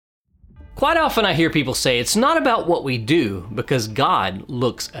Quite often I hear people say it's not about what we do because God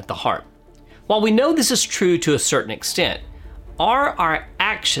looks at the heart. While we know this is true to a certain extent, are our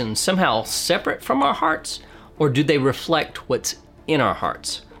actions somehow separate from our hearts, or do they reflect what's in our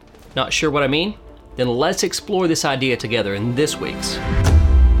hearts? Not sure what I mean? Then let's explore this idea together in this week's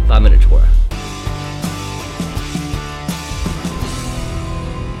 5-Minute Torah.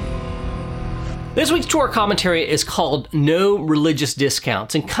 This week's Torah commentary is called No Religious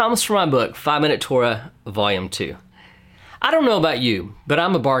Discounts and comes from my book, 5-Minute Torah, Volume 2. I don't know about you, but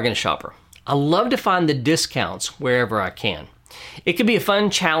I'm a bargain shopper. I love to find the discounts wherever I can. It can be a fun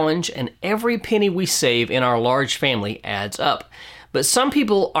challenge, and every penny we save in our large family adds up. But some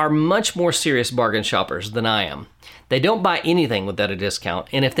people are much more serious bargain shoppers than I am. They don't buy anything without a discount,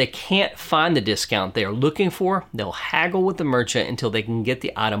 and if they can't find the discount they are looking for, they'll haggle with the merchant until they can get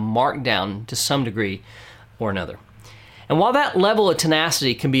the item marked down to some degree or another. And while that level of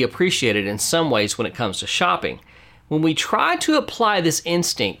tenacity can be appreciated in some ways when it comes to shopping, when we try to apply this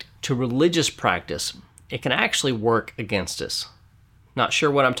instinct to religious practice, it can actually work against us. Not sure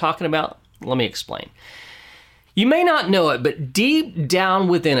what I'm talking about? Let me explain. You may not know it, but deep down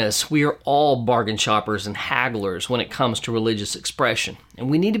within us, we are all bargain shoppers and hagglers when it comes to religious expression, and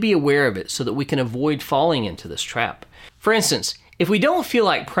we need to be aware of it so that we can avoid falling into this trap. For instance, if we don't feel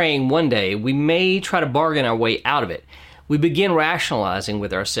like praying one day, we may try to bargain our way out of it. We begin rationalizing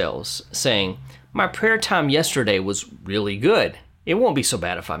with ourselves, saying, "My prayer time yesterday was really good. It won't be so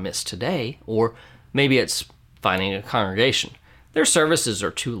bad if I miss today." Or maybe it's finding a congregation. Their services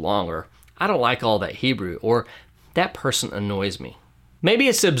are too long, or I don't like all that Hebrew, or that person annoys me. Maybe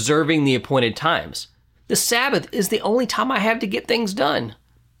it's observing the appointed times. The Sabbath is the only time I have to get things done.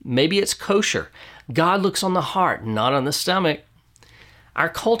 Maybe it's kosher. God looks on the heart, not on the stomach. Our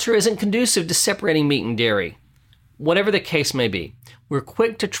culture isn't conducive to separating meat and dairy. Whatever the case may be, we're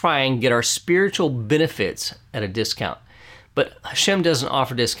quick to try and get our spiritual benefits at a discount. But Hashem doesn't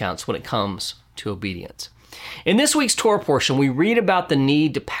offer discounts when it comes to obedience. In this week's Torah portion, we read about the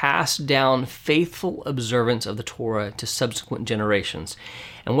need to pass down faithful observance of the Torah to subsequent generations,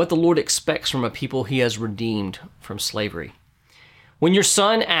 and what the Lord expects from a people he has redeemed from slavery. When your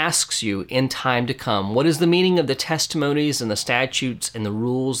son asks you in time to come, what is the meaning of the testimonies and the statutes and the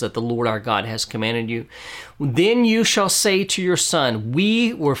rules that the Lord our God has commanded you, then you shall say to your son,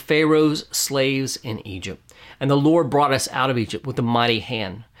 "We were Pharaoh's slaves in Egypt, and the Lord brought us out of Egypt with a mighty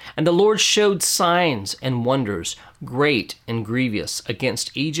hand. And the Lord showed signs and wonders, great and grievous,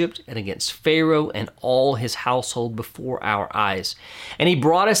 against Egypt and against Pharaoh and all his household before our eyes. And he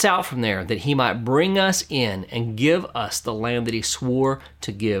brought us out from there that he might bring us in and give us the land that he swore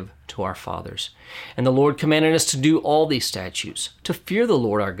to give to our fathers. And the Lord commanded us to do all these statutes, to fear the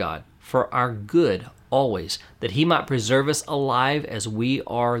Lord our God for our good always, that he might preserve us alive as we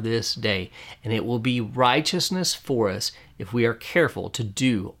are this day. And it will be righteousness for us if we are careful to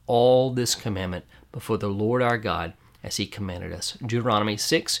do all this commandment before the Lord our God as he commanded us." Deuteronomy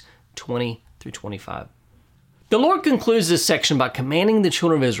 6:20-25. The Lord concludes this section by commanding the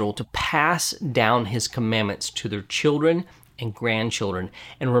children of Israel to pass down his commandments to their children and grandchildren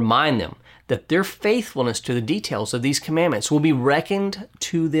and remind them that their faithfulness to the details of these commandments will be reckoned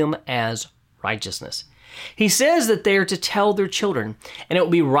to them as righteousness. He says that they are to tell their children, and it will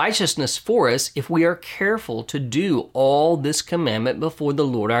be righteousness for us if we are careful to do all this commandment before the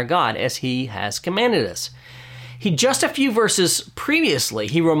Lord our God as he has commanded us. Just a few verses previously,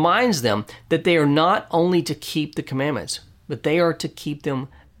 he reminds them that they are not only to keep the commandments, but they are to keep them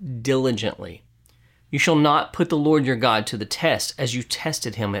diligently. "You shall not put the Lord your God to the test as you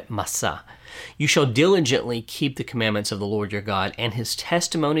tested him at Massah. You shall diligently keep the commandments of the Lord your God and his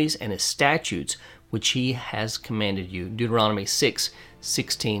testimonies and his statutes, which he has commanded you." Deuteronomy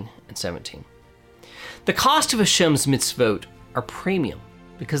 6:16-17. The cost of Hashem's mitzvot are premium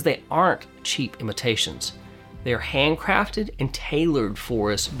because they aren't cheap imitations. They are handcrafted and tailored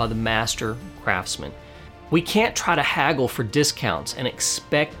for us by the master craftsman. We can't try to haggle for discounts and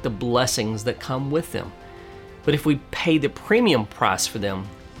expect the blessings that come with them. But if we pay the premium price for them,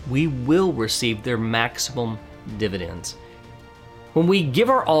 we will receive their maximum dividends. When we give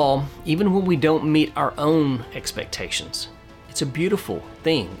our all, even when we don't meet our own expectations, it's a beautiful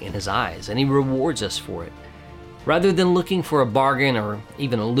thing in his eyes, and he rewards us for it. Rather than looking for a bargain or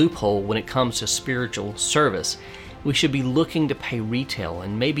even a loophole when it comes to spiritual service, we should be looking to pay retail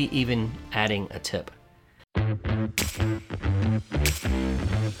and maybe even adding a tip.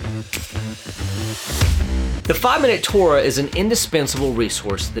 The 5-Minute Torah is an indispensable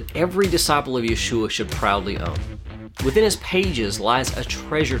resource that every disciple of Yeshua should proudly own. Within his pages lies a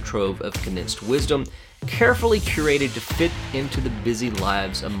treasure trove of condensed wisdom carefully curated to fit into the busy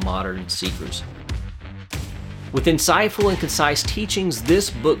lives of modern seekers. With insightful and concise teachings, this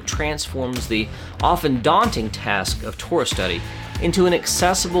book transforms the often daunting task of Torah study into an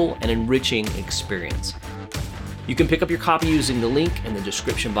accessible and enriching experience. You can pick up your copy using the link in the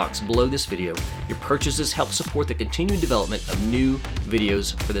description box below this video. Your purchases help support the continued development of new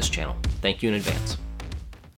videos for this channel. Thank you in advance.